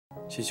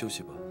先休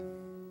息吧。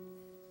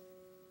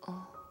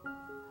哦。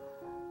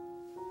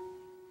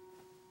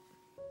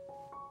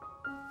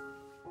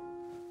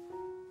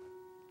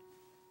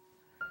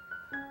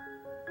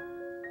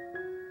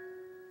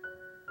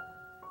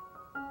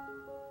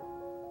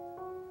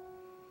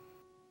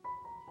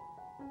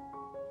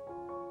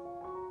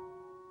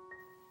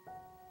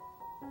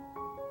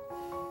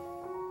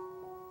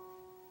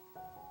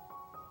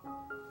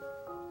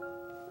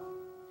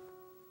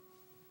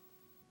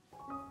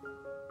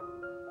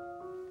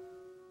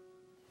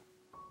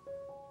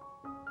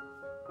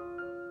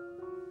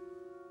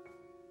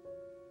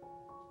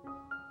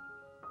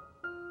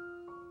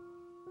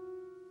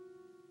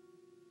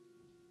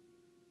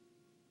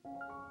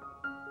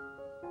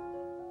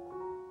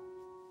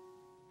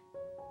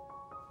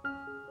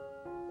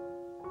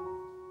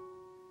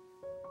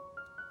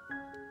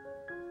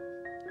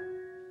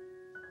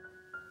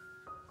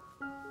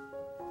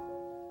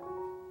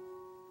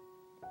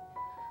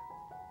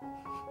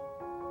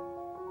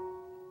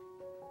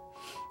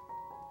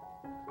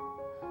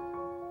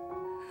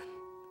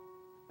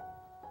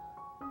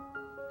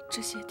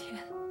 这些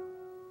天，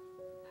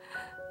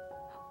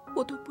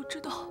我都不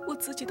知道我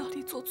自己到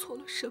底做错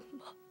了什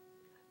么，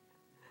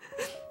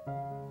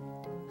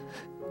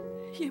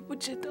也不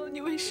知道你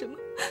为什么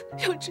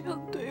要这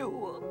样对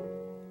我。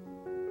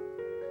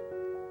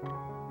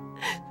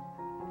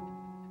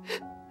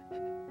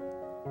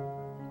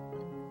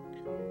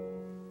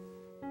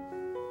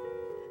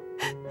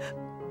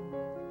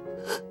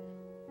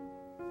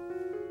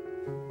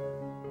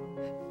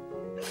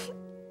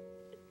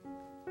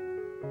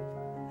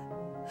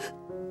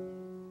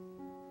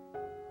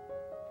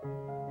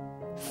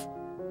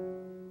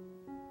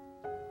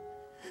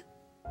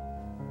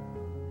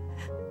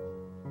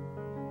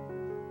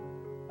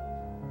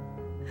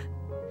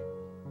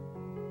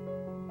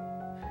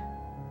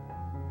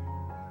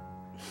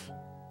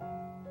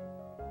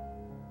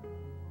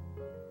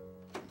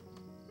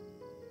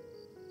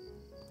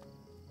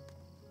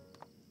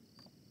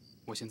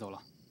我先走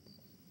了。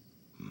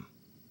嗯。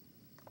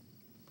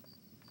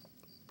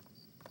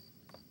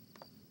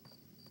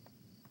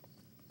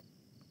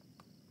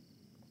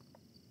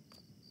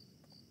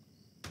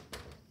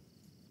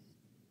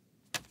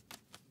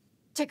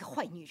这个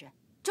坏女人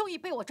终于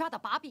被我抓到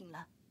把柄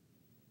了。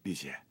丽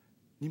姐，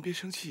您别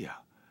生气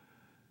呀。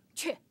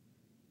去，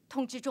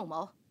通知仲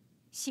谋，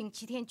星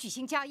期天举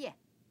行家宴，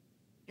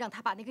让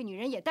他把那个女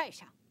人也带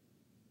上。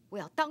我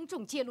要当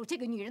众揭露这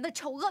个女人的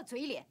丑恶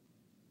嘴脸，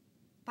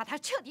把她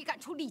彻底赶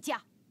出厉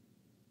家。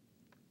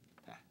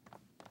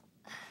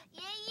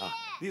 爷爷，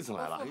丽子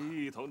来了。哎，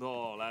彤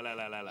彤，来。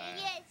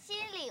爷爷，新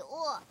礼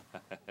物，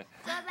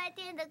专卖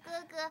店的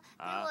哥哥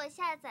给我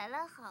下载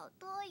了好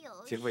多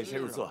游戏。请各位先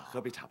入座，喝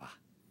杯茶吧。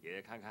爷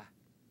爷看看，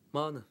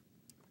妈呢？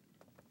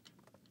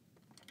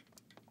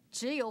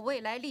只有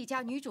未来厉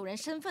家女主人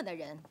身份的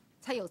人，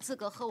才有资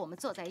格和我们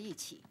坐在一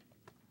起。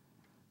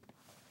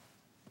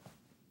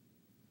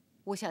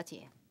吴小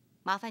姐，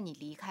麻烦你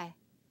离开。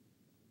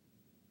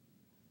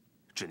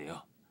志宁，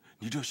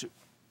你这是……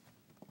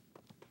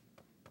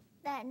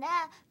 奶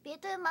奶，别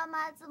对妈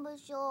妈这么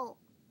凶。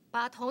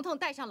把彤彤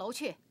带上楼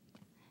去。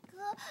可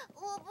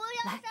我不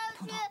要上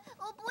去，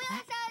我不要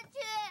上去，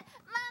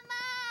妈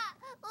妈，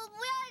我不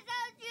要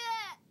上去。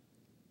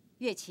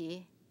月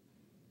琪，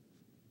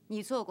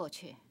你坐过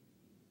去。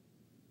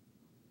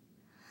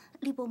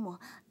厉伯母，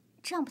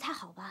这样不太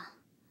好吧？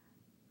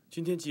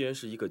今天既然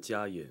是一个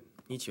家宴，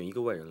你请一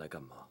个外人来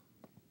干嘛？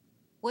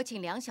我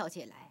请梁小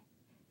姐来，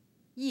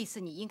意思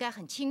你应该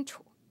很清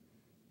楚。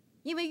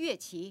 因为月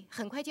琪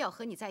很快就要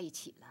和你在一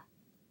起了，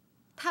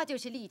她就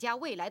是厉家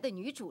未来的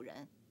女主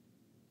人，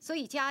所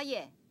以家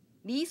宴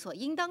理所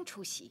应当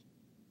出席。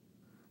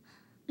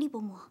厉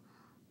伯母，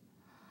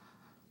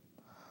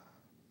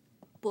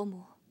伯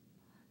母，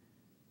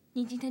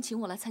您今天请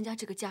我来参加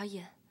这个家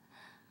宴，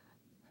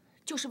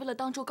就是为了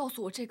当众告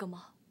诉我这个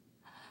吗？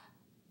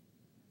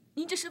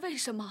您这是为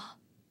什么？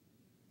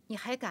你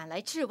还敢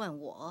来质问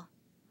我？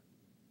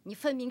你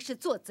分明是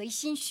做贼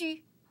心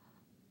虚。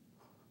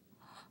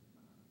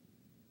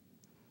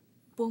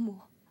 伯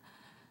母，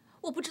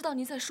我不知道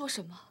您在说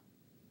什么。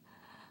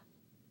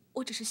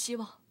我只是希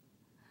望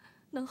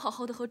能好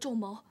好的和仲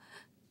谋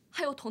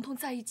还有彤彤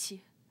在一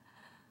起。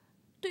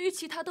对于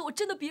其他的，我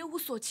真的别无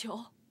所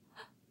求。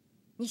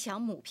你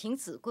想母凭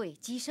子贵，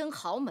跻身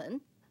豪门，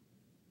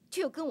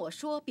却又跟我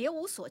说别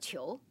无所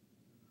求。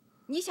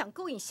你想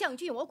勾引向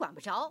俊，我管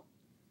不着；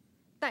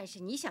但是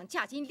你想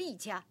嫁进厉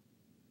家，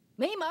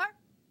没门儿。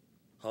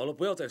好了，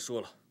不要再说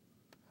了。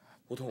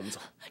梧桐，我们走。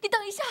你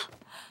等一下。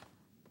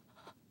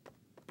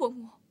 伯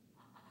母，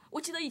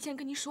我记得以前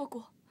跟您说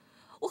过，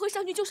我和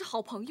向俊就是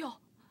好朋友，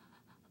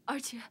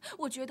而且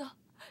我觉得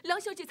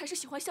梁小姐才是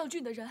喜欢向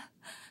俊的人，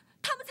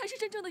他们才是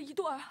真正的一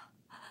对儿。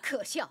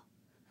可笑，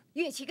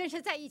月琪跟谁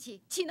在一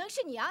起，岂能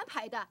是你安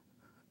排的？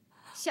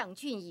向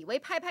俊以为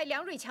拍拍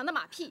梁瑞强的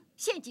马屁，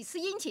献几次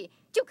殷勤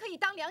就可以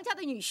当梁家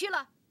的女婿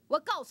了？我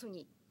告诉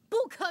你，不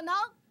可能。